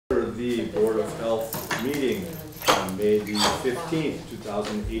RCTV Board of Health meeting on May the 15th,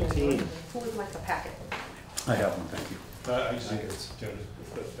 2018. Who would like a packet? I have one, thank you. I see it.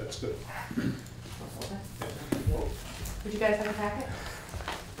 That's good. Would you guys have a packet?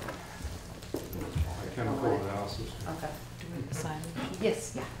 Chemical analysis. Okay. Do we have to sign it?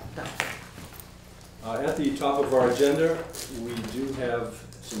 Yes, yeah, done. At the top of our agenda, we do have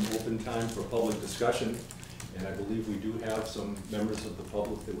some open time for public discussion, and I believe we do have some members of the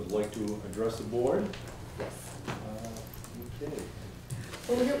public that would like to address the board. Yes. Okay.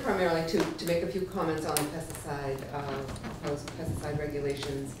 Well, we're here primarily to make a few comments on the proposed pesticide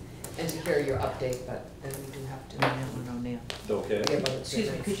regulations, and to hear your update, but then we do have to. Mary Ellen O'Neill. Okay. give other Excuse me,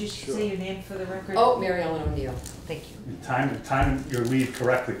 statements. could you Sure. say your name for the record? Oh, Mary Ellen O'Neill. Thank you. And time your lead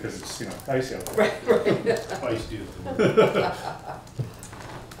correctly, because it's, you know, icy out there. Right. Ice deal.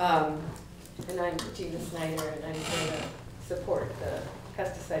 And I'm Gina Snyder, and I'm here to support the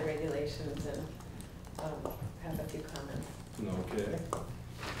pesticide regulations and have a few comments. Okay.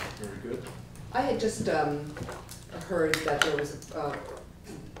 Very good. I had just heard that there was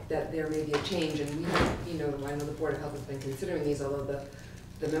that there may be a change, and we have, you know, I know the Board of Health has been considering these, although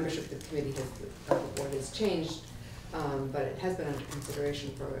the membership of the committee of the board has changed, but it has been under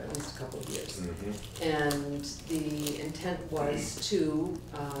consideration for at least a couple of years. Mm-hmm. And the intent was to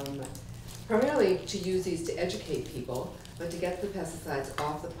primarily to use these to educate people, but to get the pesticides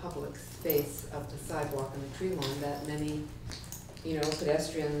off the public space of the sidewalk and the tree lawn that many, you know,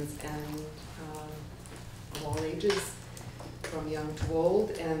 pedestrians and of all ages, from young to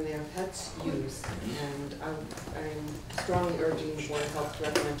old, and their pets use. And I'm strongly urging the Board of Health to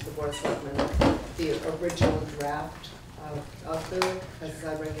recommend to the Board of Selectmen the original draft of the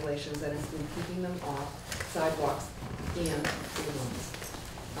pesticide regulations that include keeping them off sidewalks and tree lawns.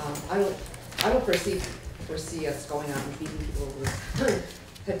 I don't foresee us going out and beating people with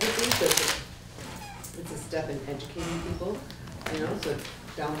pet disease. It's a step in educating people, you know, so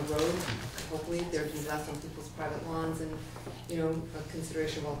down the road, hopefully there'll be less on people's private lawns, and, you know, a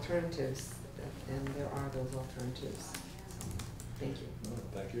consideration of alternatives, and there are those alternatives. Thank you.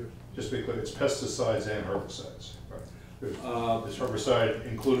 Thank you. Just to be clear, it's pesticides and herbicides, right? Is herbicide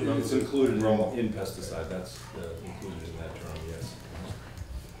included? It's included in pesticide. That's included in that term, yes.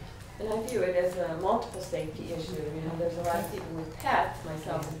 And I view it as a multiple safety issue. You know, there's a lot of people with pets,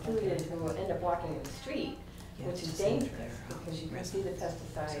 myself included, who end up walking in the street, which is dangerous because you can see the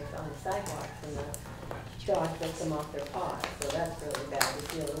pesticides on the sidewalks and the dog gets them off their paws. So that's really bad. We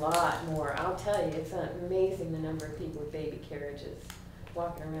feel a lot more. I'll tell you, it's amazing the number of people with baby carriages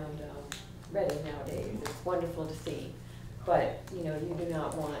walking around Reading nowadays. It's wonderful to see. But, you know, you do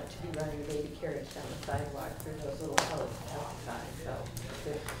not want to be running a baby carriage down the sidewalk through those little pellets of pesticides. So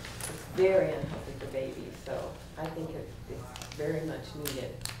it's very unhealthy for babies. So I think it's very much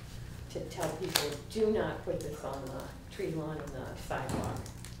needed to tell people, do not put this on the tree lawn and the sidewalk.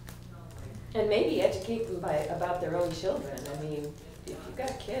 And maybe educate them about their own children. I mean, if you've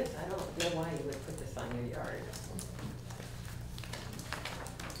got kids, I don't know why you would put this on your yard.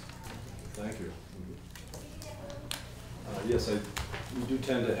 Thank you. Yes, we do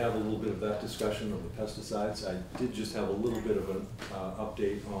tend to have a little bit of that discussion of the pesticides. I did just have a little bit of an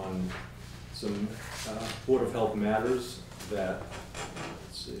update on some Board of Health matters that,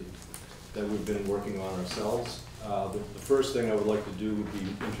 let's see, that we've been working on ourselves. The first thing I would like to do would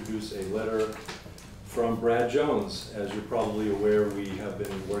be introduce a letter from Brad Jones. As you're probably aware, we have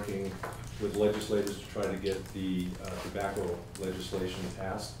been working with legislators to try to get the tobacco legislation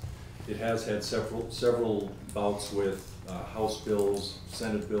passed. It has had several bouts with House bills,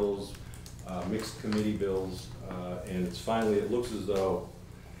 Senate bills, mixed committee bills, and it looks as though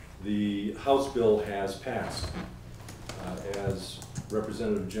the House bill has passed. As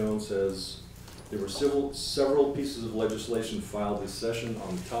Representative Jones says, there were several pieces of legislation filed this session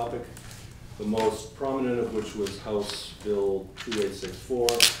on the topic, the most prominent of which was House Bill 2864.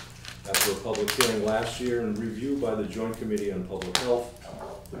 After a public hearing last year and review by the Joint Committee on Public Health,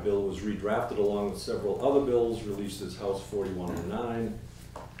 the bill was redrafted along with several other bills released as House 4109.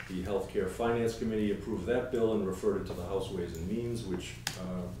 The Healthcare Finance Committee approved that bill and referred it to the House Ways and Means, which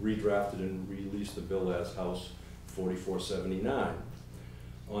redrafted and released the bill as House 4479.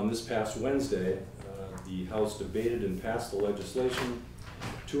 On this past Wednesday, the House debated and passed the legislation.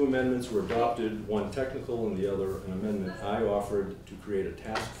 Two amendments were adopted, one technical and the other an amendment I offered to create a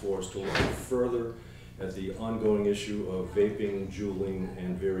task force to look further at the ongoing issue of vaping, juuling,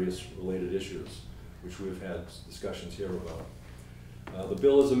 and various related issues, which we've had discussions here about. The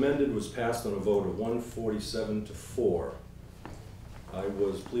bill as amended was passed on a vote of 147 to 4. I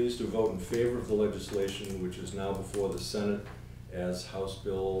was pleased to vote in favor of the legislation, which is now before the Senate as House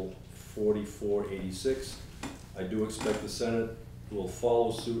Bill 4486. I do expect the Senate will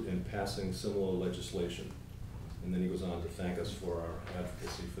follow suit in passing similar legislation. And then he goes on to thank us for our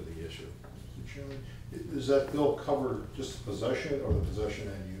advocacy for the issue. Mr. Chairman, does that bill cover just possession or the possession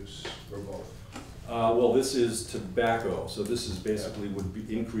and use, or both? Well, this is tobacco, so this is basically would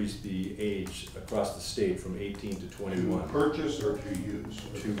be increase the age across the state from 18 to 21. To purchase or to use?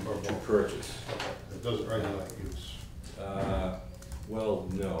 Or To both? purchase. Okay. It doesn't regulate use. Well,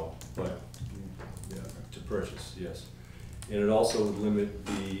 no, but yeah, to purchase, yes. And it also would limit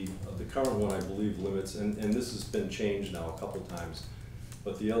the current one, I believe, limits, and this has been changed now a couple times,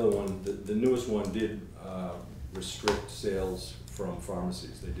 but the other one, the newest one did restrict sales from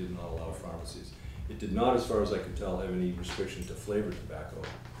pharmacies. They did not allow pharmacies. It did not, as far as I could tell, have any restriction to flavored tobacco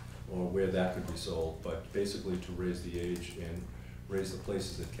or where that could be sold, but basically to raise the age and raise the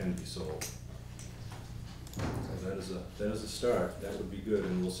places that can be sold. So that is a start. That would be good,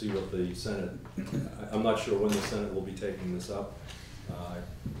 and we'll see what the Senate, I'm not sure when the Senate will be taking this up. I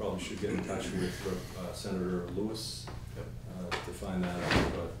probably should get in touch with Senator Lewis to find that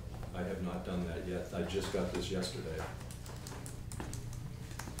out, but I have not done that yet. I just got this yesterday.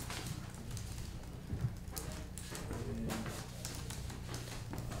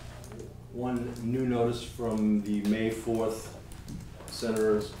 One new notice from the May 4th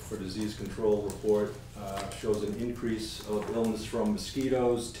Centers for Disease Control report shows an increase of illness from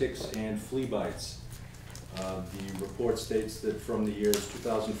mosquitoes, ticks, and flea bites. The report states that from the years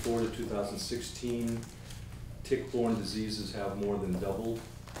 2004 to 2016, tick-borne diseases have more than doubled.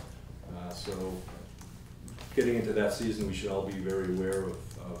 So getting into that season, we should all be very aware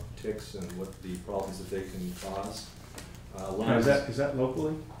of ticks and what the problems that they can cause. Now, is that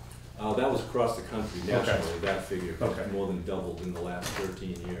locally? That was across the country nationally, Okay. that figure more than doubled in the last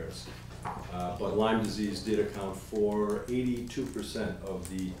 13 years. But Lyme disease did account for 82% of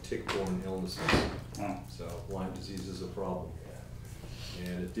the tick-borne illnesses. Oh. So Lyme disease is a problem.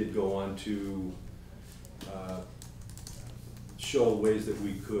 And it did go on to show ways that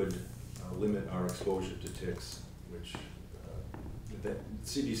we could limit our exposure to ticks, which the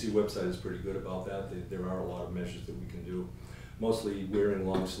CDC website is pretty good about that. There are a lot of measures that we can do. Mostly wearing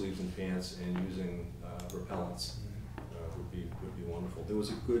long sleeves and pants and using repellents would be wonderful. There was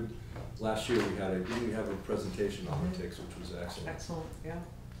a good, last year we had didn't we have a presentation on the ticks, which was excellent. Excellent, yeah.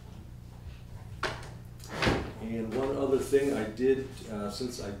 And one other thing I did,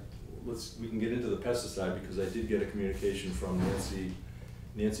 we can get into the pesticide, because I did get a communication from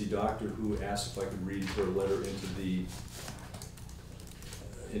Nancy Doctor, who asked if I could read her letter into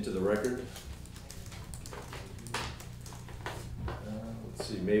the record. Let's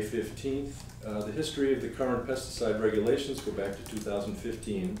see, May 15th. The history of the current pesticide regulations go back to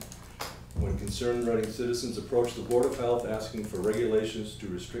 2015, when concerned Reading citizens approached the Board of Health asking for regulations to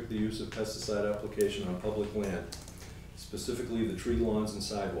restrict the use of pesticide application on public land, specifically the tree lawns and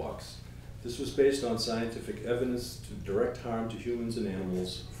sidewalks. This was based on scientific evidence to direct harm to humans and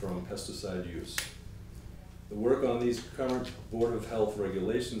animals from pesticide use. The work on these current Board of Health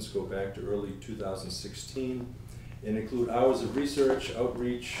regulations go back to early 2016 and include hours of research,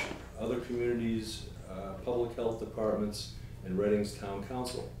 outreach, other communities, public health departments, and Reading's Town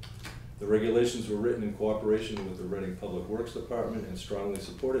Council. The regulations were written in cooperation with the Reading Public Works Department and strongly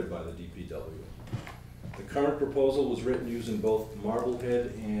supported by the DPW. The current proposal was written using both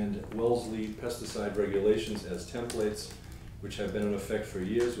Marblehead and Wellesley pesticide regulations as templates, which have been in effect for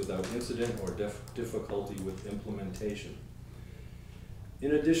years without incident or difficulty with implementation.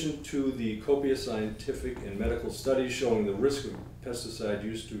 In addition to the copious scientific and medical studies showing the risk of pesticide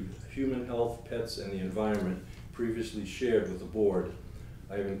use to human health, pets, and the environment previously shared with the board,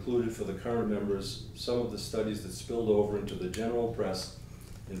 I have included for the current members some of the studies that spilled over into the general press,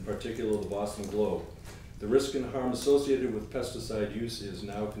 in particular the Boston Globe. The risk and harm associated with pesticide use is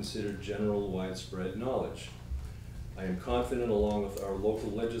now considered general widespread knowledge. I am confident, along with our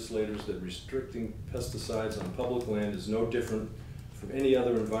local legislators, that restricting pesticides on public land is no different from any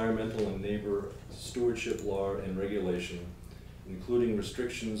other environmental and neighbor stewardship law and regulation, including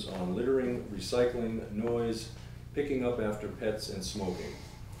restrictions on littering, recycling, noise, picking up after pets, and smoking.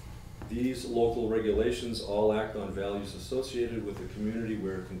 These local regulations all act on values associated with a community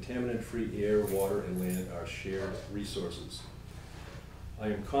where contaminant-free air, water, and land are shared resources. I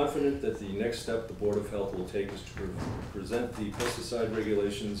am confident that the next step the Board of Health will take is to present the pesticide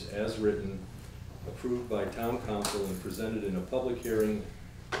regulations as written, approved by Town Council, and presented in a public hearing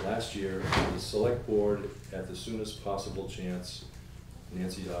last year to the Select Board at the soonest possible chance.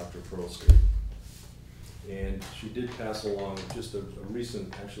 Nancy Dr. Pearlstein. And she did pass along just a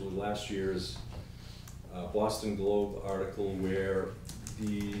recent, actually last year's Boston Globe article where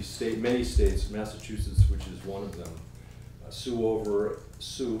many states, Massachusetts, which is one of them,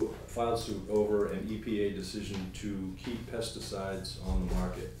 filed suit over an EPA decision to keep pesticides on the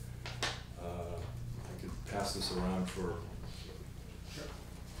market. I could pass this around for.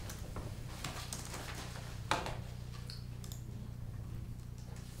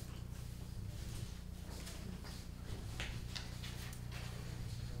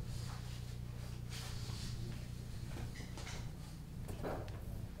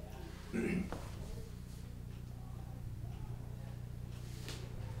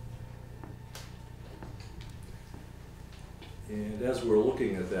 And as we're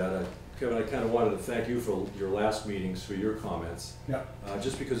looking at that, Kevin, I kind of wanted to thank you for your last meetings, for your comments. Yeah.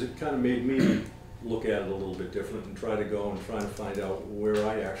 Just because it kind of made me look at it a little bit different and try to find out where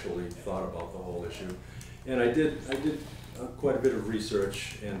I actually thought about the whole issue. And I did quite a bit of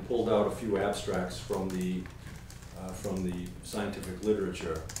research and pulled out a few abstracts from the scientific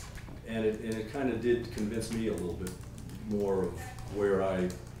literature. And it kind of did convince me a little bit more of where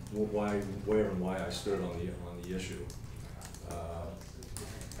and why I stood on the issue.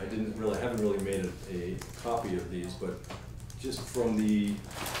 I haven't really made a copy of these, but just from the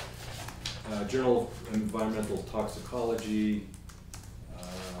Journal of Environmental Toxicology,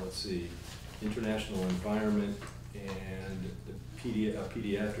 let's see, International Environment, and the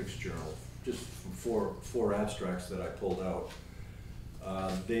Pediatrics Journal, just from four abstracts that I pulled out.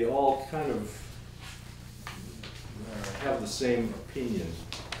 They all kind of have the same opinion.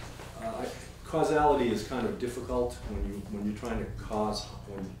 Causality is kind of difficult when you're trying to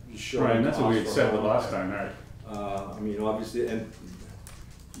when you show. Right, and that's what we had cause said for the harm. last time, right? I mean, obviously, and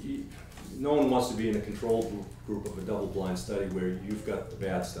no one wants to be in a control group of a double-blind study where you've got the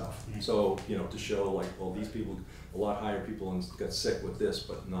bad stuff. So, to show like, well, these people, a lot higher people got sick with this,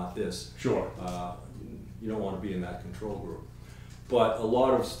 but not this. Sure. You don't want to be in that control group. But a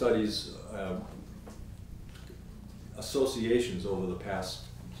lot of studies, associations over the past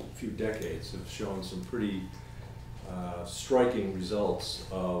few decades have shown some pretty striking results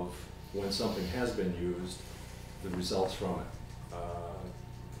of when something has been used, the results from it.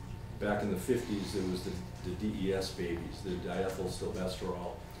 Back in the 50s, there was the DES babies, the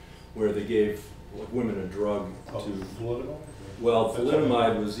diethylstilbestrol, where they gave women a drug to. Thalidomide? Well,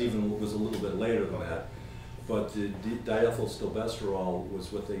 thalidomide was a little bit later than that, but the diethylstilbestrol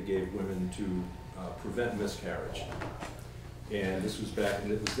was what they gave women to prevent miscarriage. And this was back,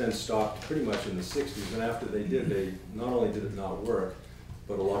 and it was then stopped pretty much in the 60s. And after they did, not only did it not work,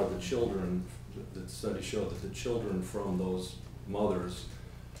 but a lot of the children, the study showed that the children from those mothers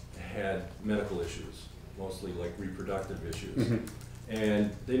had medical issues, mostly like reproductive issues. Mm-hmm.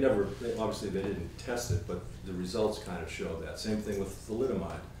 And obviously they didn't test it, but the results kind of showed that. Same thing with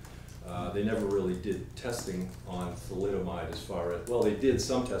thalidomide. They never really did testing on thalidomide as far as, well, they did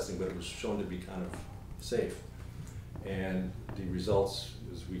some testing, but it was shown to be kind of safe. And the results,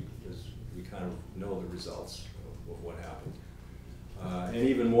 as we kind of know the results of what happened. And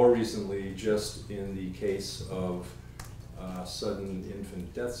even more recently, just in the case of sudden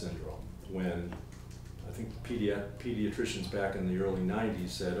infant death syndrome, when I think pediatricians back in the early 90s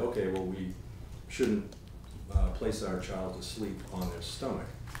said, okay, well, we shouldn't place our child to sleep on their stomach.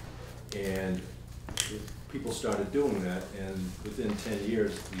 And people started doing that, and within 10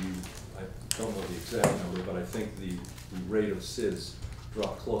 years, I don't know the exact number, but I think the rate of SIDS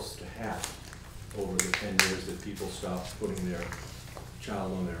dropped close to half over the 10 years that people stopped putting their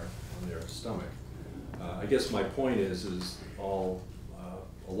child on their stomach. I guess my point is a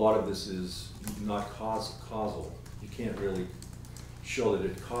lot of this is not causal. You can't really show that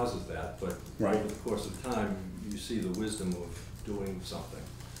it causes that, but right. Over the course of time, you see the wisdom of doing something.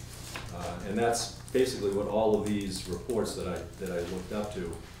 And that's basically what all of these reports that I looked up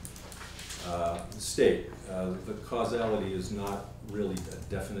to state. The causality is not really a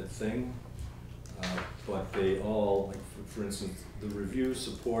definite thing, but they all, like for instance, the review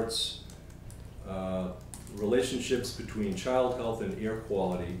supports relationships between child health and air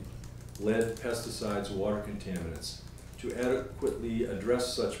quality, lead, pesticides, water contaminants. To adequately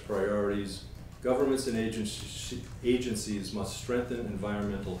address such priorities, governments and agencies must strengthen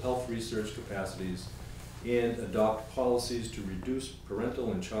environmental health research capacities and adopt policies to reduce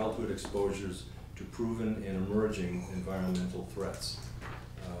parental and childhood exposures to proven and emerging environmental threats.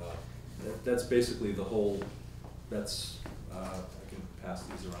 That's basically the whole, I can pass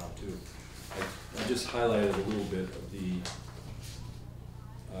these around too. I just highlighted a little bit of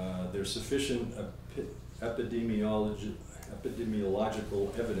there's sufficient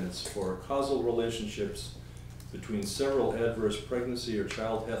epidemiological evidence for causal relationships between several adverse pregnancy or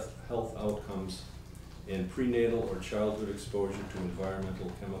child health outcomes and prenatal or childhood exposure to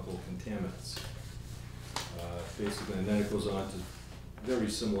environmental chemical contaminants. Basically, and then it goes on to very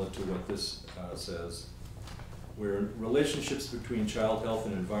similar to what this says, where relationships between child health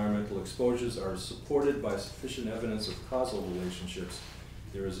and environmental exposures are supported by sufficient evidence of causal relationships,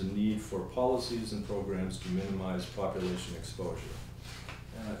 there is a need for policies and programs to minimize population exposure.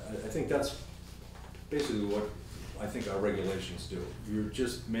 And I think that's basically what I think our regulations do. You're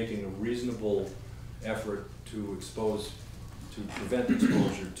just making a reasonable effort to prevent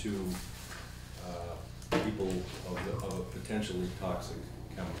exposure to people of a potentially toxic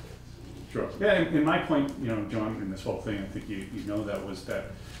chemical. Sure. Yeah, and my point, John, in this whole thing, I think you know that, was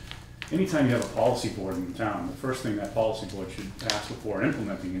that anytime you have a policy board in town, the first thing that policy board should ask before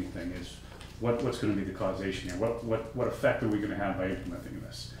implementing anything is what's going to be the causation here? What effect are we going to have by implementing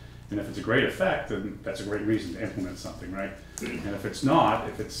this? And if it's a great effect, then that's a great reason to implement something, right? And if it's not,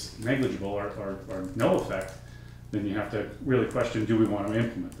 if it's negligible or no effect, then you have to really question, do we want to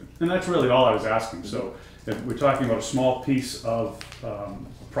implement it? And that's really all I was asking. So if we're talking about a small piece of town's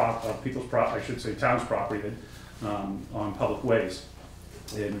property on public ways.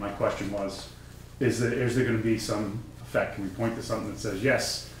 And my question was, is there going to be some effect? Can we point to something that says,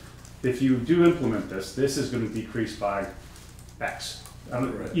 yes, if you do implement this, this is going to decrease by X,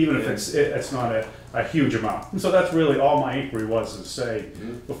 even if it's not a huge amount. And so that's really all my inquiry was, to say,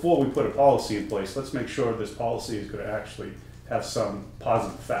 before we put a policy in place, let's make sure this policy is going to actually have some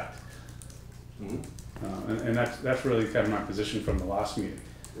positive effect. And that's really kind of my position from the last meeting.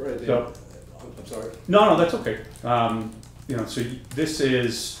 Right. So, I'm sorry. No, that's okay. So this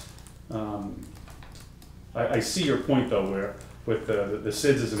is, I see your point though, where with the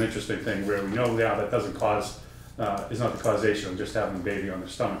SIDS is an interesting thing, where we know now that doesn't cause, is not the causation of just having a baby on their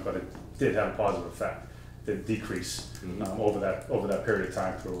stomach, but it did have a positive effect, the decrease over that period of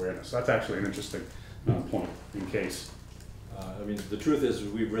time through awareness. So that's actually an interesting point in case. I mean, the truth is,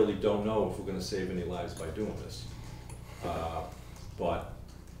 we really don't know if we're going to save any lives by doing this. But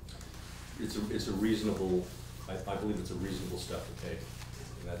it's a reasonable, I believe it's a reasonable step to take.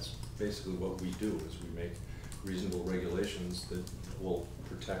 And that's basically what we do, is we make reasonable regulations that will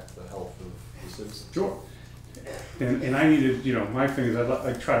protect the health of the citizens. Sure. And I needed, my thing is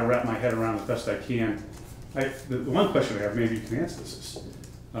I try to wrap my head around as best I can. The one question I have, maybe you can answer this, is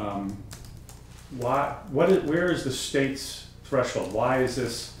where is the state's threshold? Why is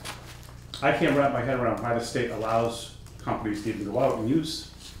this? I can't wrap my head around why the state allows companies to even go out and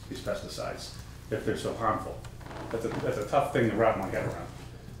use these pesticides if they're so harmful. That's a tough thing to wrap my head around.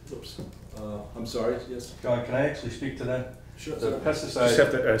 Oops. I'm sorry, yes? John, can I actually speak to that? Sure. The Just pesticide.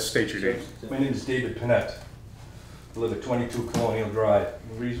 have to state your name. My name is David Panett. I live at 22 Colonial Drive.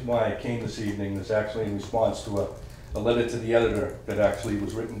 The reason why I came this evening is actually in response to a letter to the editor that actually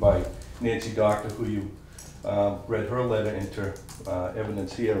was written by Nancy Doctor, who you read her letter into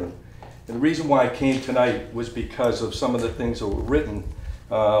evidence here. And the reason why I came tonight was because of some of the things that were written.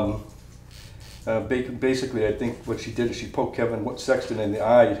 Basically, I think what she did is she poked Kevin Sexton in the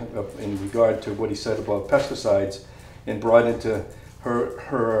eye in regard to what he said about pesticides, and brought into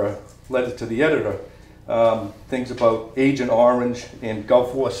her letter to the editor things about Agent Orange and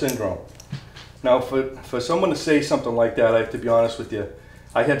Gulf War syndrome. Now, for someone to say something like that, I have to be honest with you.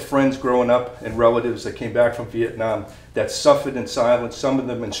 I had friends growing up and relatives that came back from Vietnam that suffered in silence, some of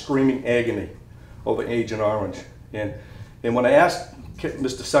them in screaming agony over Agent Orange. And when I asked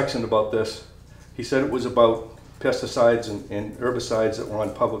Mr. Sexton about this, he said it was about pesticides and herbicides that were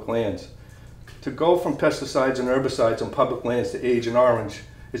on public lands. To go from pesticides and herbicides on public lands to Agent Orange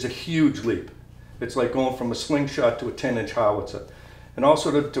is a huge leap. It's like going from a slingshot to a 10-inch howitzer. And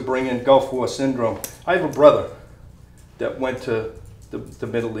also to bring in Gulf War syndrome. I have a brother that went to the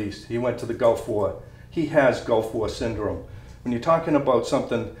Middle East. He went to the Gulf War. He has Gulf War syndrome. When you're talking about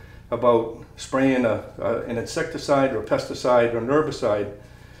something about spraying an insecticide or a pesticide or an herbicide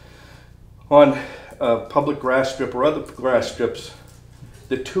on a public grass strip or other grass strips,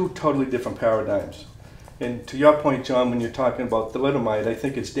 they're two totally different paradigms. And to your point, John, when you're talking about thalidomide, I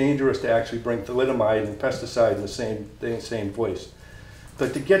think it's dangerous to actually bring thalidomide and pesticide in the same voice.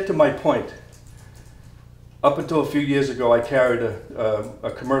 But to get to my point, up until a few years ago, I carried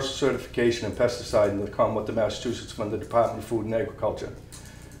a commercial certification in pesticide in the Commonwealth of Massachusetts from the Department of Food and Agriculture.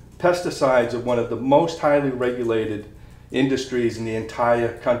 Pesticides are one of the most highly regulated industries in the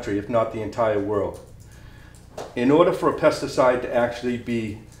entire country, if not the entire world. In order for a pesticide to actually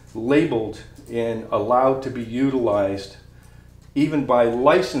be labeled and allowed to be utilized, even by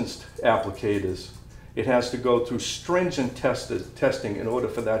licensed applicators, it has to go through stringent testing in order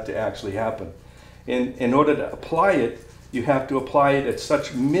for that to actually happen. In order to apply it, you have to apply it at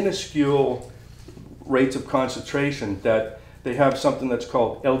such minuscule rates of concentration, that they have something that's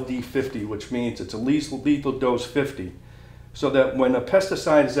called LD50, which means it's a lethal dose 50. So that when a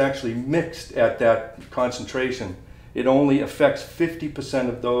pesticide is actually mixed at that concentration, it only affects 50%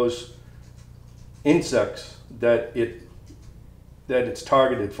 of those insects that it's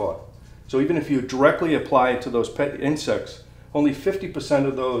targeted for. So even if you directly apply it to those pet insects, only 50%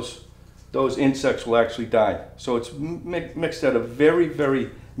 of those insects will actually die. So it's mixed at a very, very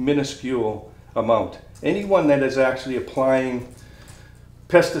minuscule amount. Anyone that is actually applying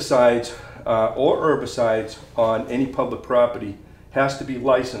pesticides or herbicides on any public property has to be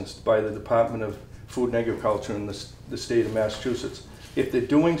licensed by the Department of Food and Agriculture in the state of Massachusetts. If they're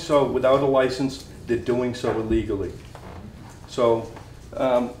doing so without a license, they're doing so illegally. So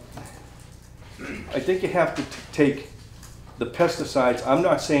I think you have to take the pesticides. I'm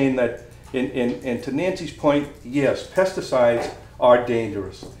not saying that, and to Nancy's point, yes, pesticides are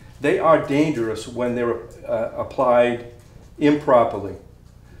dangerous. They are dangerous when they're applied improperly.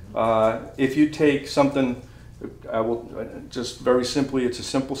 If you take something, I will just very simply, it's a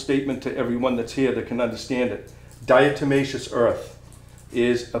simple statement to everyone that's here that can understand it. Diatomaceous earth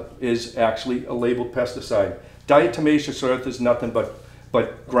is actually a labeled pesticide. Diatomaceous earth is nothing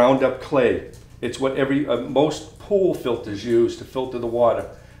but ground up clay. It's what most pool filters use to filter the water.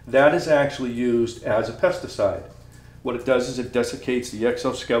 That is actually used as a pesticide. What it does is it desiccates the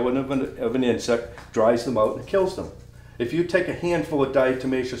exoskeleton of an insect, dries them out, and kills them. If you take a handful of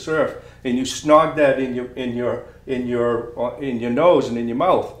diatomaceous earth and you snog that in your nose and in your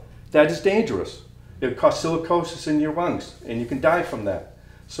mouth, that is dangerous. It causes silicosis in your lungs, and you can die from that.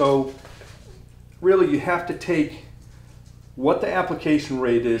 So really, you have to take what the application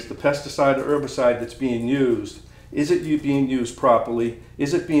rate is, the pesticide or herbicide that's being used. Is it being used properly?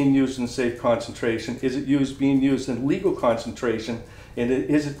 Is it being used in safe concentration? Is it being used in legal concentration? And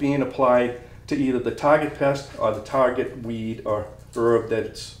is it being applied to either the target pest or the target weed or herb that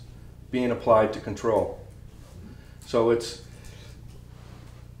it's being applied to control? So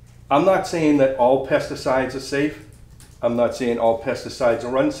I'm not saying that all pesticides are safe. I'm not saying all pesticides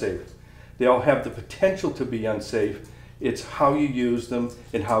are unsafe. They all have the potential to be unsafe. It's how you use them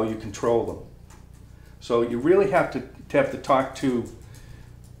and how you control them. So you really have to talk to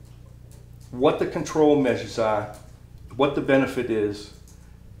what the control measures are, what the benefit is,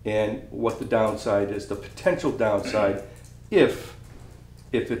 and what the downside is, the potential downside if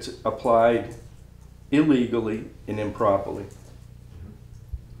it's applied illegally and improperly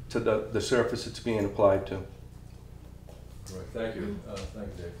to the surface it's being applied to. Right, thank you. Thank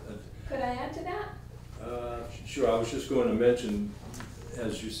you, Dave. Could I add to that? Sure, I was just going to mention,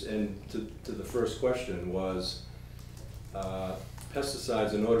 and to the first question was,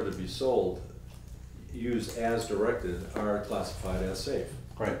 pesticides, in order to be sold, used as directed, are classified as safe.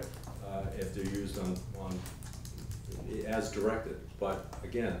 Right. If they're used as directed. But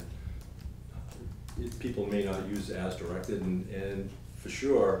again, people may not use as directed, and for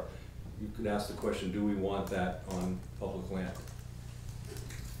sure, you could ask the question, do we want that on public land?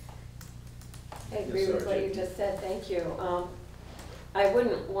 I agree Yes, with what Sergeant. you just said, thank you. I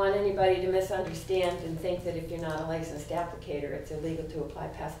wouldn't want anybody to misunderstand and think that if you're not a licensed applicator, it's illegal to apply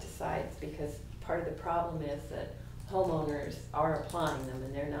pesticides, because part of the problem is that homeowners are applying them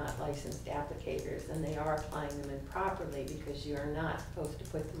and they're not licensed applicators, and they are applying them improperly because you are not supposed to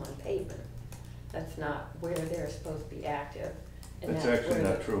put them on pavement. That's not where they're supposed to be active, and That's that's actually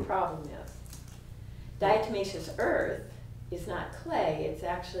where not the true. problem is. Diatomaceous earth is not clay, it's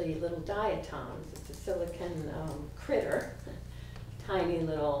actually little diatoms. It's a silicon critter, tiny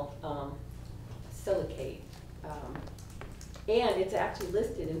little silicate. And it's actually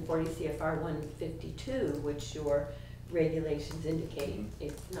listed in 40 CFR 152, which your regulations indicate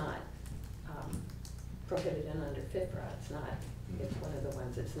it's not prohibited under FIPRA. It's not, it's one of the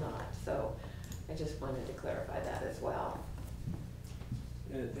ones it's not. So I just wanted to clarify that as well.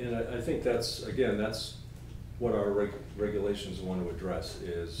 And I think that's, again, that's what our regulations want to address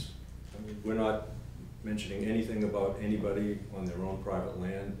is, I mean, we're not mentioning anything about anybody on their own private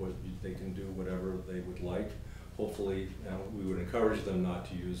land, what they can do whatever they would like. Hopefully, we would encourage them not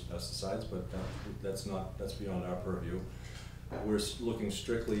to use pesticides, but that's beyond our purview. We're looking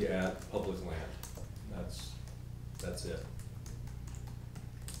strictly at public land. That's it.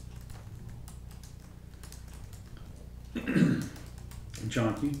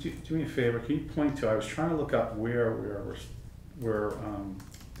 John, can you do me a favor? Can you point to, I was trying to look up where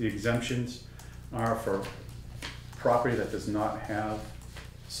the exemptions are for property that does not have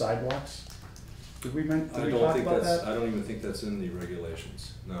sidewalks? Did we talk about that? I don't even think that's in the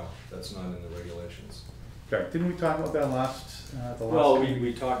regulations. No, that's not in the regulations. Okay, didn't we talk about that the last? Well, meeting?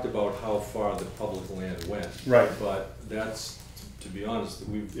 we talked about how far the public land went. Right. But that's, to be honest, It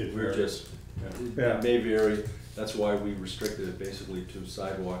we're varies. just, Yeah. it may vary. That's why we restricted it basically to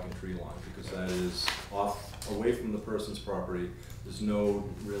sidewalk and tree line, because that is away from the person's property. There's no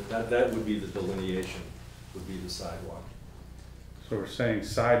real, that would be the delineation, would be the sidewalk. So we're saying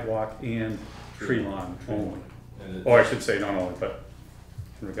sidewalk and tree lawn only. And it- Or I should say not only, but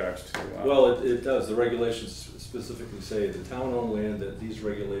in regards to. Well, it does. The regulations specifically say the town-owned land that these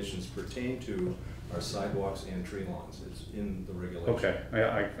regulations pertain to are sidewalks and tree lawns. It's in the regulation. Okay, all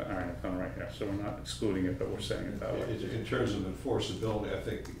right, I've done right here, so we're not excluding it, but we're saying it that way. In terms of enforceability, I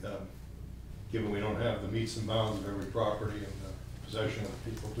think, given we don't have the meets and bounds of every property and the possession of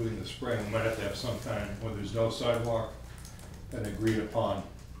people doing the spraying, we might have to have some kind, where there's no sidewalk, an agreed upon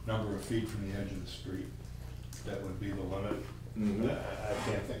number of feet from the edge of the street. That would be the limit. Mhm. I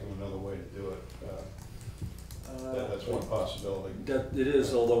can't think of another way to do it. That's one possibility. That, it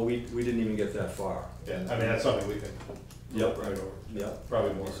is, although we didn't even get that far. Yeah, I mean, that's something we can Yep. right over. Yep.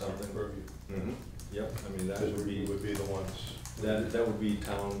 Probably more Something. something purview. Mhm. Yep, I mean, that Because would we be, would be the ones. that would be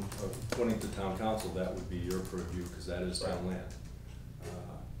town, according to town council, that would be your purview, because that is town land.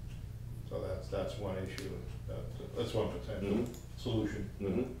 So that's one issue, that's one potential Mhm. solution.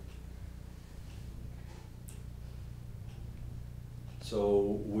 Mhm.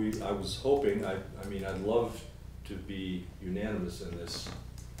 So I was hoping, I mean, I'd love to be unanimous in this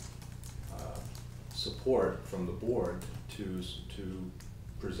support from the board to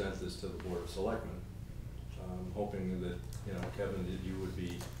present this to the Board of Selectmen. Hoping that, you know, Kevin, that you would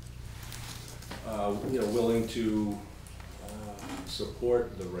be, willing to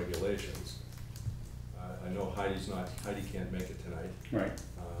support the regulations. I know Heidi can't make it tonight. Right.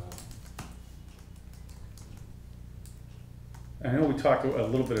 Uh, I know we talked a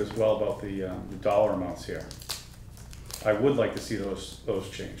little bit as well about the dollar amounts here. I would like to see those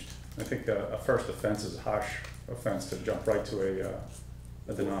changed. I think a first offense is a harsh offense to jump right to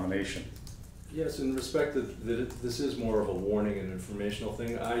a denomination. Yes, in respect that this is more of a warning and informational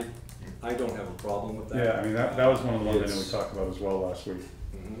thing, I don't have a problem with that. Yeah, I mean, that was one of the ones I know we It's- talked about as well last week.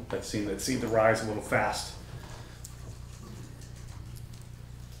 Mhm. That seemed to rise a little fast.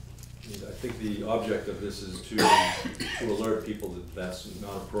 I think the object of this is to alert people that that's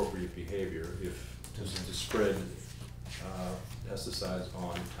not appropriate behavior if, to spread pesticides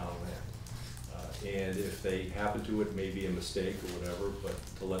on town land. And if they happen to, it may be a mistake or whatever, but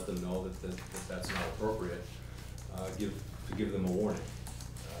to let them know that that's not appropriate, to give them a warning.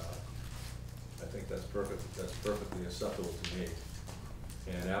 I think that's perfectly acceptable to me.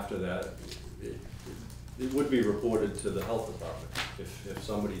 And after that, it would be reported to the health department. If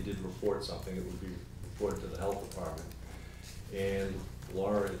somebody did report something, it would be reported to the health department. And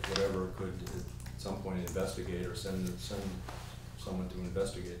Laura, whatever, could at some point investigate or send someone to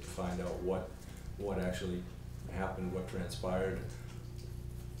investigate to find out what actually happened, what transpired.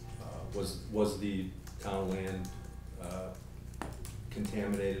 Was the town land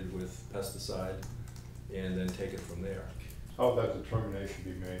contaminated with pesticide, and then take it from there. How would that determination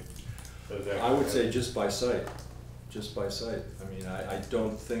be made? I would say just by sight, I mean, I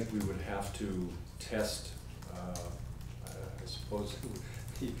don't think we would have to test, I suppose,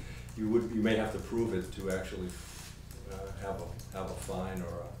 you may have to prove it to actually have a fine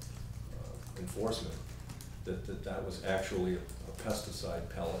or a enforcement, that was actually a pesticide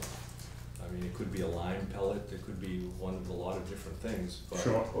pellet. I mean, it could be a lime pellet, it could be one of a lot of different things, but.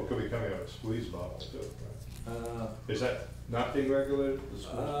 Sure. Well, it could be coming out of squeeze bottles too, right? Uh, Is that not being regulated, the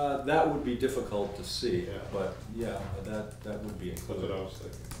squeeze? That would be difficult to see, Yeah. but yeah, that would be That's what included. I was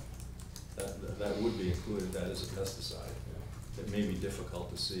thinking. That would be included, that is a pesticide. Yeah. It may be difficult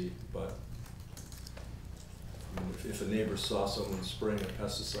to see, but I mean, if a neighbor saw someone spraying a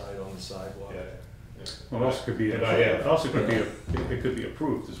pesticide on the sidewalk. Yeah. Well, it also could be, it also could be, it could be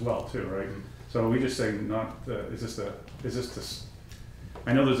approved as well too, right? So we just say not, is this,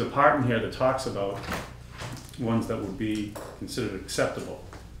 I know there's a part in here that talks about ones that would be considered acceptable.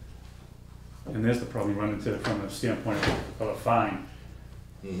 And there's the problem, you run into it from the standpoint of a fine.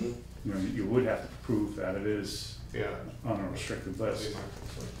 Mhm. You know, you would have to prove that it is Yeah. on a restricted list.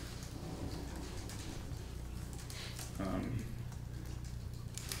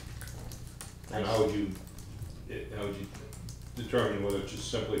 And how would you determine whether it's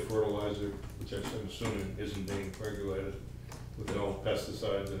just simply fertilizer, which I'm assuming isn't being regulated, with no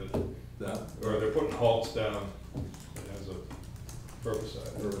pesticides in it? That Or they're putting halts down that has a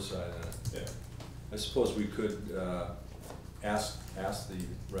herbicide? herbicide in it. Yeah. I suppose we could ask the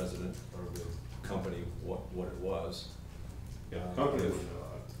resident or the company what it was. Yeah, company would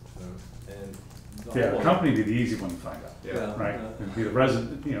know. And Yeah, the company be the easy one to find out, Yeah. right? It'd be the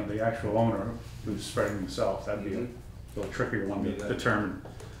resident, you know, the actual owner who's spreading himself, that'd be a Mhm. little trickier one to Yeah. determine.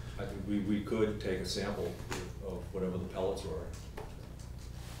 I think we could take a sample of whatever the pellets were.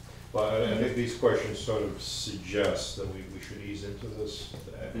 But I think these questions sort of suggest that we should ease into this,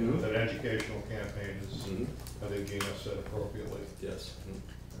 Mhm. with an educational campaign, as Mhm. I think Gina said appropriately. Yes.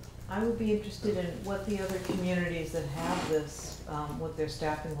 I would be interested in what the other communities that have this, what their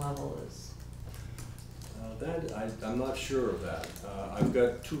staffing level is. I'm not sure of that. I've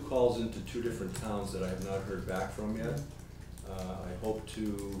got 2 calls into 2 different towns that I have not heard back from yet. I hope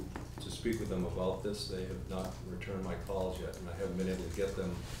to speak with them about this. They have not returned my calls yet, and I haven't been able to get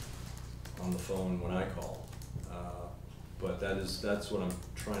them on the phone when I call. But that's what I'm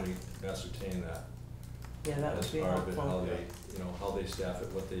trying to ascertain that. Yeah, that As would be part of it, helpful. how they, how they staff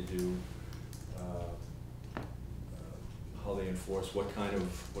it, what they do, how they enforce, what kind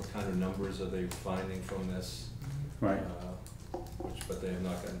of numbers are they finding from this? Right. But they have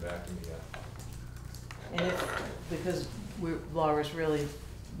not gotten back to me yet. And because Laura's really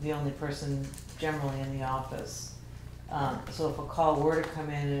the only person generally in the office, so if a call were to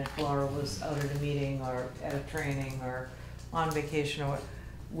come in and if Laura was out at a meeting or at a training or on vacation or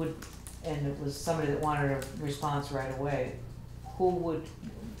and it was somebody that wanted a response right away,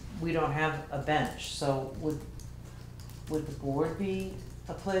 we don't have a bench, so would the board be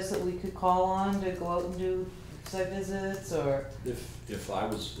a place that we could call on to go out and do site visits, or? If I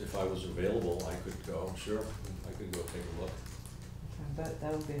was available, I could go, sure, I could go take a look.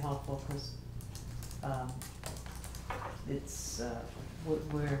 That would be helpful, because it's,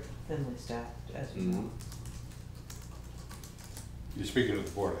 we're thinly staffed, as you know. You're speaking of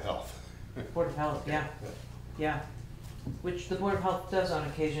the Board of Health. Board of Health, yeah, which the Board of Health does on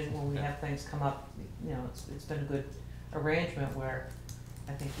occasion when we have things come up. You know, it's been a good arrangement where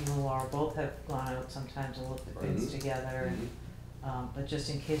I think you and Laura both have gone out sometimes and looked at things Mhm. together. But just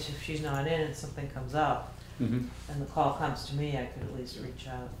in case if she's not in and something comes up Mhm. and the call comes to me, I could at least reach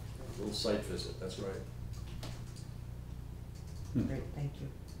out. A little site visit, that's right. Great, thank you.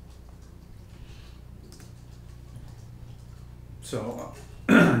 So,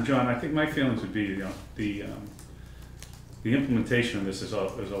 John, I think my feelings would be, the implementation of this has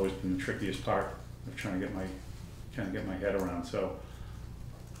always been the trickiest part of trying to get my head around. So,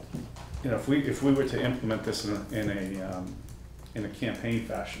 if we were to implement this in a campaign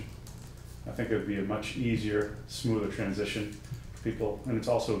fashion, I think it would be a much easier, smoother transition for people, and it's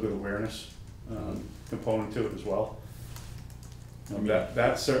also a good awareness component to it as well.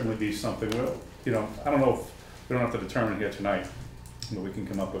 That certainly be something. I don't know if we don't have to determine here tonight, but we can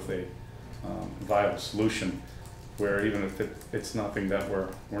come up with a viable solution where even if it's nothing that we're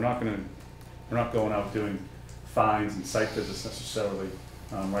not going out doing fines and site visits necessarily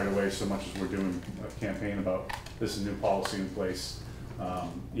right away, so much as we're doing a campaign about this is a new policy in place,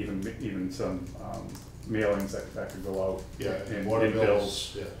 even some mailings that could go out. And water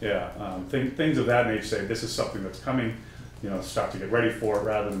bills. Yeah. Things of that nature, say this is something that's coming, start to get ready for it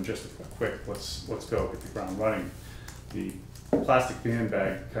rather than just a quick, let's go, hit the ground running. The plastic bin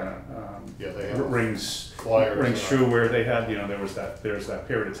bag kind of rings true where they had, there's that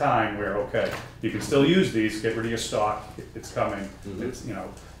period of time where, okay, you can still use these, get rid of your stock, it's coming. It's,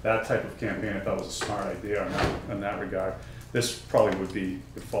 that type of campaign I thought was a smart idea in that regard. This probably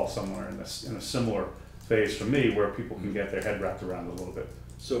would fall somewhere in a similar phase for me where people can get their head wrapped around it a little bit.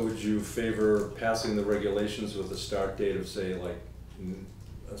 So would you favor passing the regulations with a start date of, say, like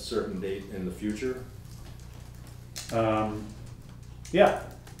a certain date in the future? Yeah.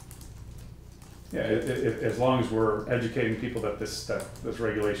 As long as we're educating people that this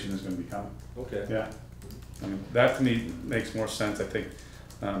regulation is going to be coming. Okay. Yeah. I mean, that to me makes more sense. I think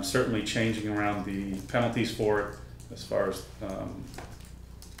certainly changing around the penalties for it as far as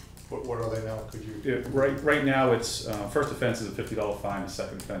What are they now? Could you? right now it's first offense is a $50 fine, the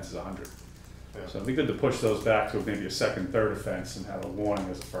second offense is $100. Yeah. So it'd be good to push those back to maybe a second, third offense and have a warning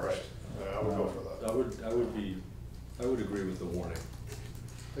as a first. I would go for that. I would agree with the warning.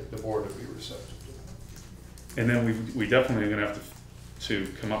 I think the board would be receptive to that. And then we definitely are going to have to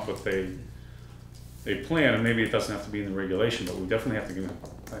come up with a plan, and maybe it doesn't have to be in the regulation, but we definitely have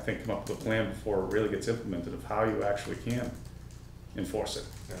to, I think, come up with a plan before it really gets implemented of how you actually can enforce it.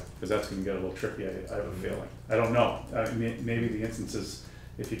 Because that's going to get a little tricky, I have a feeling. I don't know. Maybe the instances,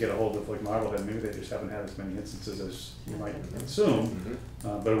 if you get a hold of like Marblehead, maybe they just haven't had as many instances as you might assume.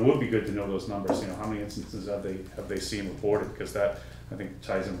 But it would be good to know those numbers. How many instances have they seen reported? Because that, I think,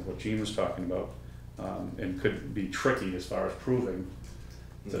 ties in with what Gene was talking about, and could be tricky as far as proving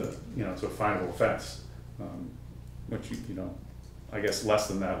to a finable offense, which I guess less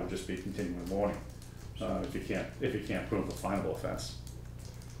than that would just be continuing warning, if you can't prove a finable offense.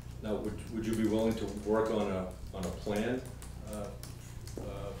 Now, would you be willing to work on a plan,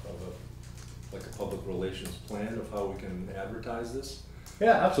 like a public relations plan of how we can advertise this?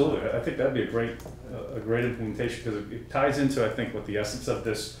 Yeah, absolutely. I think that'd be a great implementation, because it ties into, I think, what the essence of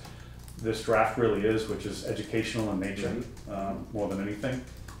this draft really is, which is educational in nature, more than anything.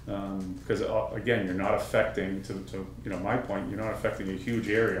 Because again, you're not affecting, to my point, you're not affecting a huge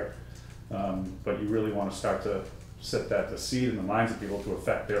area, but you really want to start to set the seed in the minds of people to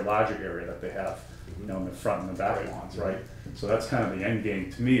affect their larger area that they have, in the front and the back lawns, right? So that's kind of the end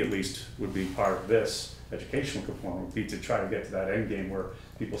game, to me at least, would be part of this educational component, would be to try to get to that end game where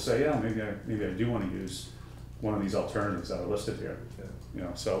people say, yeah, maybe I do want to use one of these alternatives that are listed here.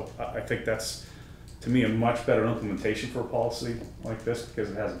 So I think that's, to me, a much better implementation for a policy like this,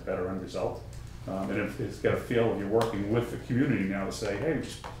 because it has a better end result. And it's got a feel of you're working with the community now to say, hey,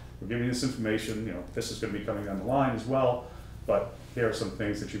 we're giving you this information, this is going to be coming down the line as well, but here are some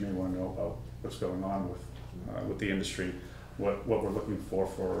things that you may want to know about what's going on with the industry, what we're looking for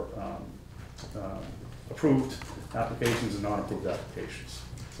approved applications and non-approved applications,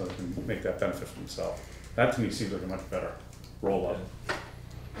 so they can make that benefit for themselves. That to me seems like a much better roll-up.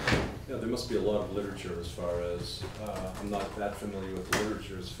 Yeah, there must be a lot of literature as far as, I'm not that familiar with the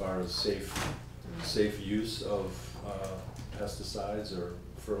literature as far as safe use of pesticides or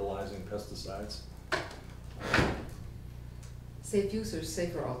fertilizing pesticides. Safe use or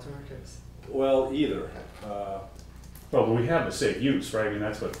safer alternatives? Well, either. Well, but we have the safe use, right? I mean,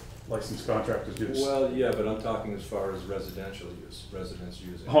 that's what licensed contractors do. Well, yeah, but I'm talking as far as residential use, residents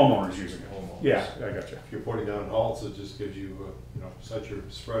using it. Homeowners using it. Homeowners. Yeah, I got you. If you're putting down halts, it just gives you, set your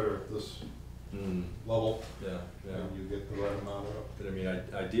spreader at this level, Yeah, yeah. and you get the right amount of. But I mean,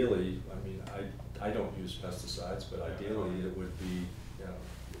 ideally, I don't use pesticides, but ideally it would be,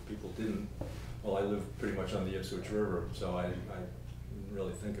 if people didn't, well, I live pretty much on the Ipswich River, so I didn't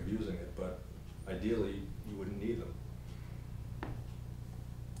really think of using it, but ideally you wouldn't need them.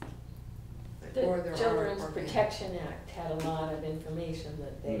 Or The there Children's are Protection Act had a lot of information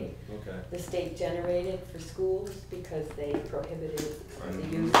that Okay. the state generated for schools because they prohibited Right.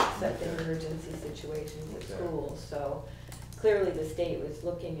 the use except in emergency situations at Okay. schools. So clearly the state was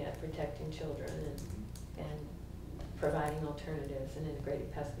looking at protecting children and providing alternatives and integrated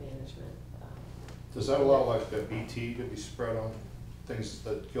pest management. Does that allow like the BT to be spread on things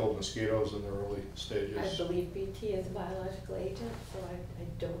that kill mosquitoes in the early stages? I believe BT is a biological agent, so I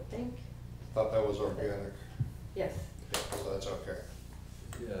don't think, Thought that was organic, yes. so that's okay.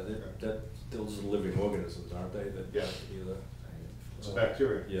 Yeah, those are living organisms, aren't they? That Yeah. either. It's a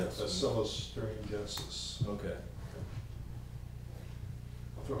bacteria. Yes. Bacillus thuringiensis. Okay.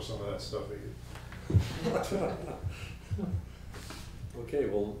 I'll throw some of that stuff at you. Okay,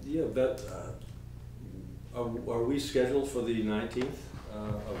 well, yeah, are we scheduled for the 19th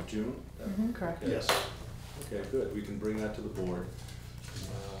of June? Correct. Okay. Okay, good, we can bring that to the board.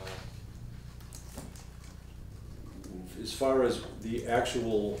 As far as the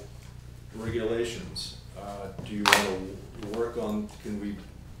actual regulations, do you want to work on, can we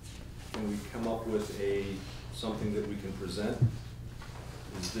come up with something that we can present?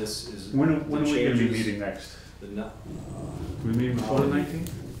 When are we going to be changes- meeting next? We We meeting before the 19th?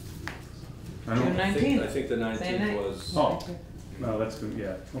 I don't. June 19th. I think the Same 19th night. was, Oh, no, that's good,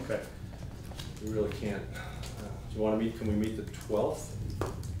 yeah, okay. we really can't. Do you want to meet, can we meet the 12th?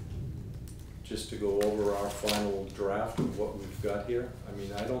 Just to go over our final draft of what we've got here? I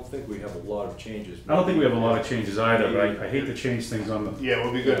mean, I don't think we have a lot of changes. I don't think we have a lot of changes either, but I hate to change things on the, Yeah, it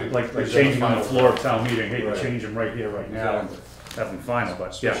would be good. to like present changing on the final floor of town meeting, hate Right. to change them right here, right now, and have them final,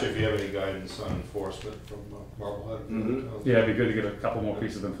 but yeah. Especially if you have any guidance on enforcement from Marblehead. Mhm. Yeah, it'd be good to get a couple more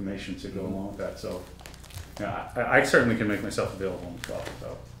pieces of information to go along with that, so. Yeah, I certainly can make myself available on the 12th,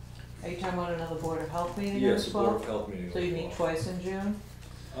 so. Are you talking about another Board of Health meeting on the Yes, a Board of 12th? Health meeting. So you meet twice in June?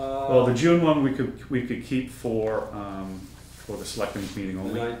 Well, the June one, we could keep for the selectmen's meeting The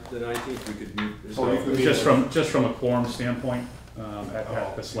only. 19th, we could meet. is Oh, that- you could meet- Just from a quorum standpoint,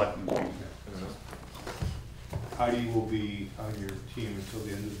 at the selectmen's meeting. Heidi will be on your team until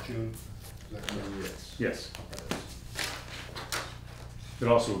the end of June. Is that correct? Yes. Yes. It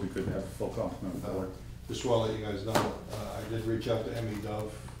also would be good to have a full complement of the board. Just want to let you guys know, I did reach out to Emmy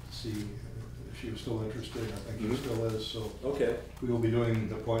Dove to see if she was still interested. I think she still is, so Okay, we will be doing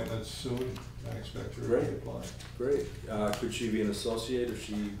appointments soon. I expect her to Great. apply. great. Could she be an associate if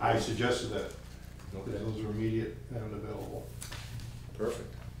she? I suggested that, Okay, because those are immediate and available.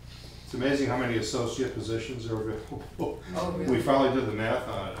 perfect. It's amazing how many associate positions are available. Oh, really? We finally did the math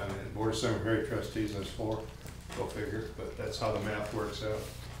on it. I mean, Board of Cemetery Trustees has 4, Go figure, but that's how the math works out.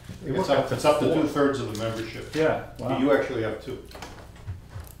 It It's worked up, out to it's up to 4. 2/3 of the membership. Yeah, wow. You actually have 2.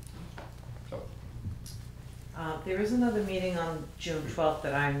 So, There is another meeting on June 12th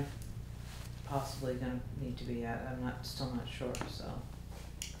that I'm possibly gonna need to be at. I'm still not sure, so.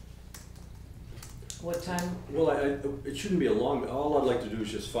 What time? Well, it shouldn't be a long, all I'd like to do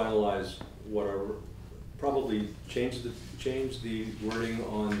is just finalize what are, probably change the wording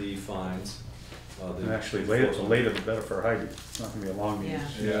on the fines. And actually, the later the better for Heidi. It's not gonna be a long meeting.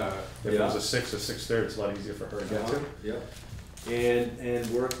 Yeah. yeah, If it was a 6 or 6:30, it's a lot easier for her to get to. Yeah, and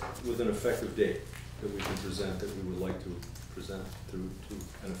work with an effective date that we can present, that we would like to present to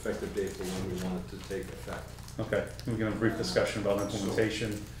an effective date for when we want it to take effect. Okay, we're gonna have a brief discussion about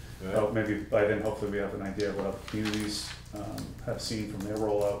implementation. Right. Maybe by then, hopefully, we have an idea of what other communities have seen from their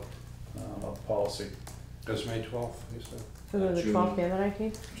rollout of the policy. that's May 12th, you said? For the June. 12th and the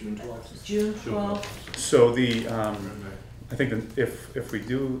 19th? June 12th? June 12th? So I think that if we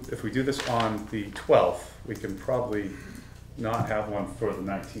do this on the 12th, we can probably not have one for the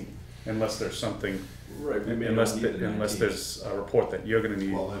 19th, unless there's something, Right, we may not unless need the unless 19th. there's a report that you're gonna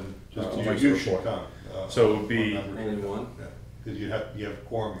need. Well, then, Like you the should report. come. So it would be- Only one? Because you have a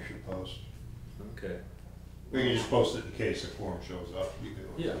quorum you should post. Okay, We can just post it in case a quorum shows up, you can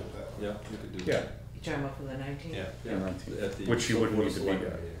always yeah, do that. yeah, we could do Yeah, that. You talking about for the 19th? Yeah. Yeah, 19th, at the which you wouldn't Board need of to be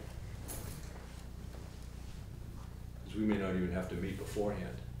Selectmen at. meeting. 'Cause we may not even have to meet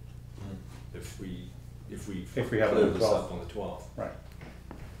beforehand, if we If we have it clear on the this 12th. up on the 12th. Right.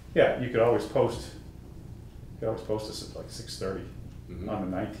 Yeah, you could always post this at like 6:30 Mhm. on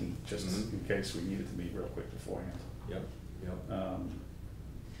the 19th, just Mhm. in case we needed to meet real quick beforehand. Yep, yep.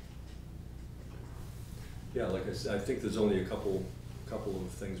 Yeah, like I said, I think there's only a couple of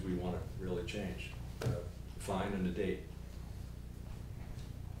things we wanna really change, fine and the date.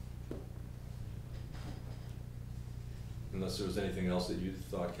 Unless there was anything else that you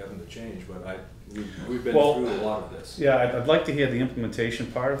thought, Kevin, to change, but we've been Well, through a lot of this. Yeah, I'd like to hear the implementation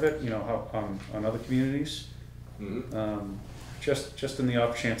part of it, how, on other communities. Mhm. Just in the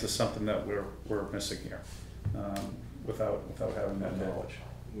off chance of something that we're missing here, without having that Okay. knowledge.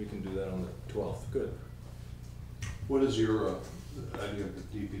 We can do that on the 12th, good. What is your idea of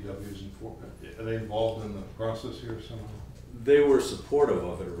the DPW's are they involved in the process here somehow? They were supportive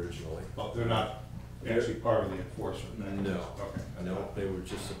of it originally. Well, they're not actually part of the enforcement then? No. Okay. No, they were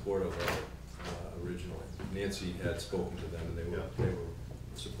just supportive of it originally. Nancy had spoken to them and they were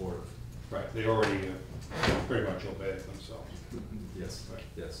supportive. Right, they already pretty much obey it themselves. Yes, Right.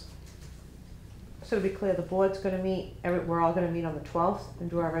 yes. So to be clear, the board's gonna meet, we're all gonna meet on the 12th and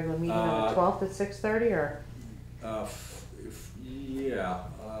do our regular meeting on the 12th at 6:30, or?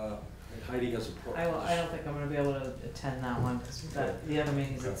 Heidi has a I don't think I'm gonna be able to attend that one, because Okay. the other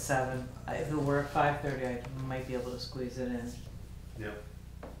meeting's at 7. If it were at 5:30, I might be able to squeeze it in, Yep.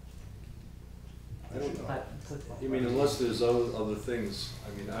 but. You mean, unless there's other things, I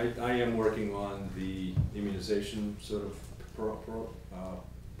mean, I am working on the immunization sort of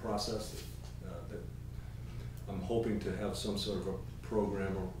process. That I'm hoping to have some sort of a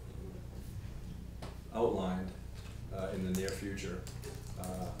program outlined in the near future.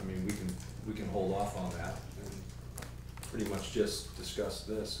 I mean, we can hold off on that and pretty much just discuss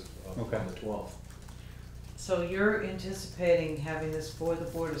this Okay. on the 12th. So you're anticipating having this for the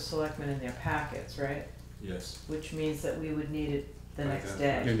Board of Selectmen in their packets, right? Yes, Which means that we would need it the Right, next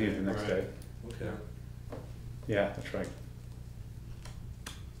that's You day. need it the next day. okay. Yeah, that's right.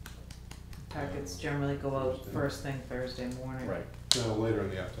 Packets generally go out first thing Thursday morning. Right. No, later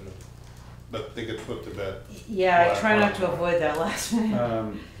in the afternoon, but they get put to bed. Yeah, I try not to avoid that last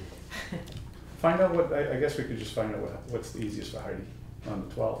minute. Find out what, I guess we could just find out what's the easiest for Heidi on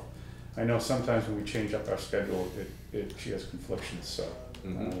the 12th. I know sometimes when we change up our schedule, she has conflictions, so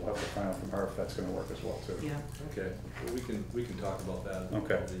Mhm. we'll have to find out from her if that's gonna work as well, too. Yeah. Okay, well, we can talk about that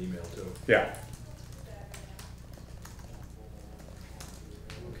Okay. in the email too. Yeah,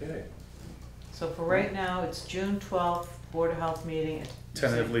 Okay, So for right now, it's June 12th, Board of Health meeting at.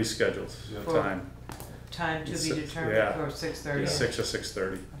 tentatively scheduled For- time, Time to be Six- determined, yeah. or 6:30? 6 or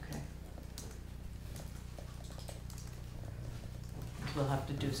 6:30. Okay. We'll have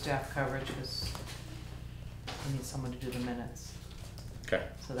to do staff coverage, because we need someone to do the minutes, Okay.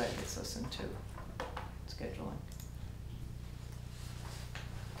 so that gets us into scheduling.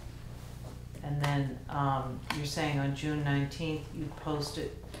 And then, you're saying on June 19th, you posted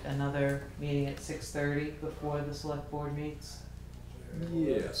another meeting at 6:30 before the select board meets?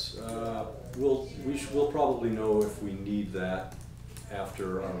 yes, we'll probably know if we need that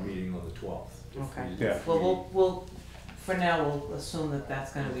after our meeting on the 12th. If Okay. we- Yeah. if Well, we- we'll For now, we'll assume that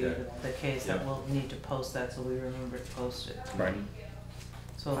that's gonna be Okay. the case, that Yep. we'll need to post that, so we remember to post it. Right.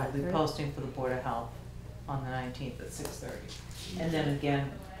 So we'll be 5:30. posting for the Board of Health on the 19th at 6:30. And then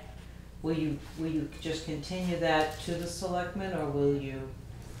again, will you just continue that to the selectmen, or will you?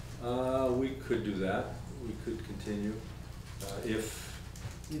 We could do that, we could continue, if,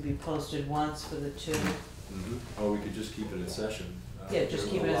 You be posted once for the two? or we could just keep it in session. Yeah, just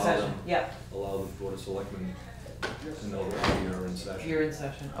keep it in Allow session, them- yep, Allow the Board of Selectmen to know that we are in session. you're in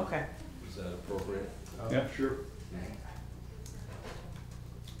session, okay. Is that appropriate? Yeah. Sure.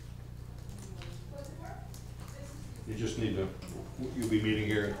 You just need to, you'll be meeting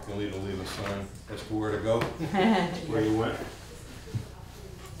here, you'll need to leave a sign as to where to go, where you went.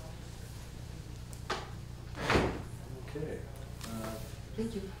 Okay.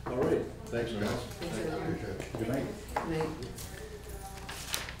 Thank you. All right, thanks, guys. Thanks, everyone. Good night. Good night.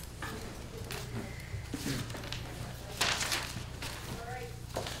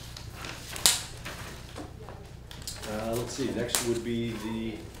 Let's see, next would be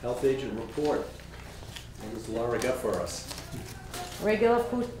the health agent report. What does Laura got for us? Regular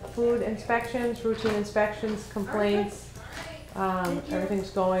food inspections, routine inspections, complaints,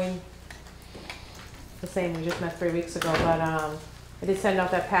 everything's going the same, we just met 3 weeks ago, but, I did send out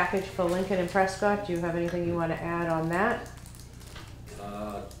that package for Lincoln and Prescott. Do you have anything you wanna add on that?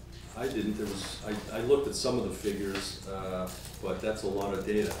 I didn't, I looked at some of the figures, but that's a lot of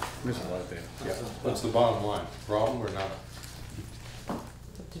data. There's a lot there. Yeah. What's the bottom line? Problem or not?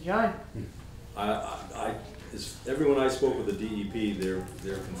 It's up to John. Everyone I spoke with the DEP,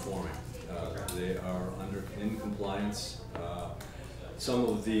 they're conforming. They are in compliance. Some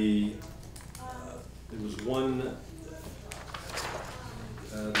of the, there was one,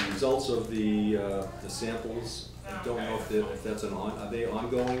 the results of the samples, I don't know if that's are they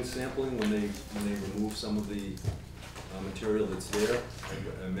ongoing sampling when they remove some of the material that's there?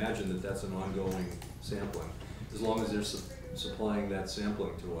 I imagine that that's an ongoing sampling. As long as they're supplying that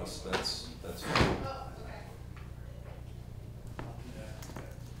sampling to us, that's fine.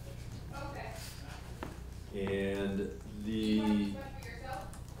 And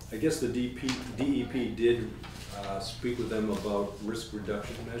I guess the DEP did speak with them about risk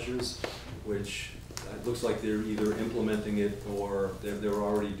reduction measures, which it looks like they're either implementing it or they're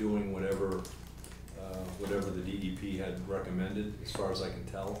already doing whatever the DEP had recommended, as far as I can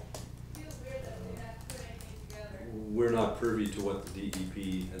tell. We're not privy to what the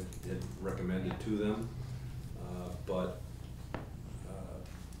DEP had recommended to them, but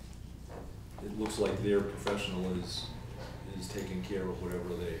it looks like their professional is taking care of whatever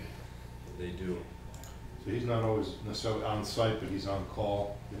they do. So he's not always necessarily on site, but he's on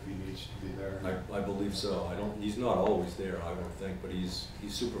call if he needs to be there. I believe so. He's not always there, I don't think, but he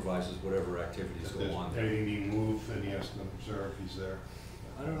supervises whatever activities If go there's on there. anything being moved, then he has to observe he's there.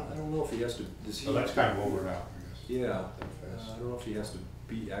 I don't know if he has to, does he? So that's kind of over now, I guess. Yeah, I don't know if he has to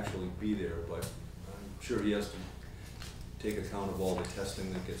actually be there, but I'm sure he has to take account of all the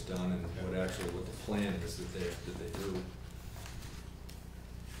testing that gets done and what the plan is that they do.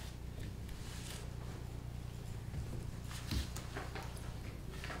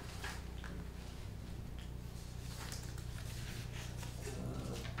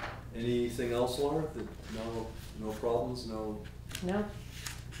 Anything else, Laura? No problems, no? No?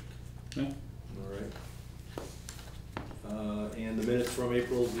 Yeah. All right. And the minutes from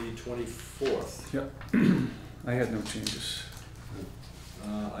April the 24th. Yep. I had no changes.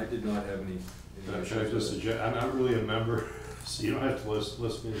 I did not have any Should I issues just with it. suggest, I'm not really a member, so you don't have to list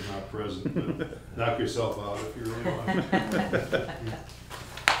me as not present, but knock yourself out if you really want.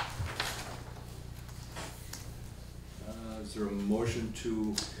 Is there a motion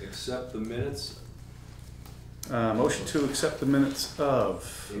to accept the minutes? Motion to accept the minutes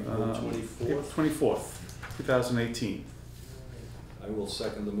of April 24th? April 24th, 2018. I will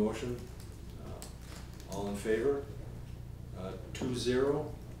second the motion. All in favor? 2-0.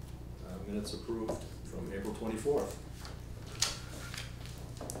 Minutes approved from April 24th.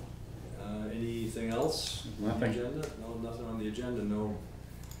 Anything else? on the Nothing. agenda? No, nothing on the agenda, no.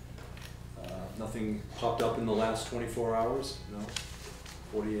 Nothing popped up in the last 24 hours? No?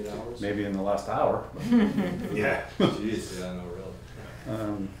 48 hours? Maybe in the last hour. Yeah. Jeez, yeah, no,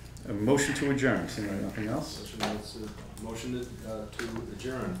 really. A motion to adjourn, seeing nothing else? Motion to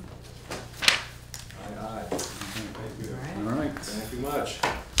adjourn. Aye, aye. Thank you. All right. Thank you much.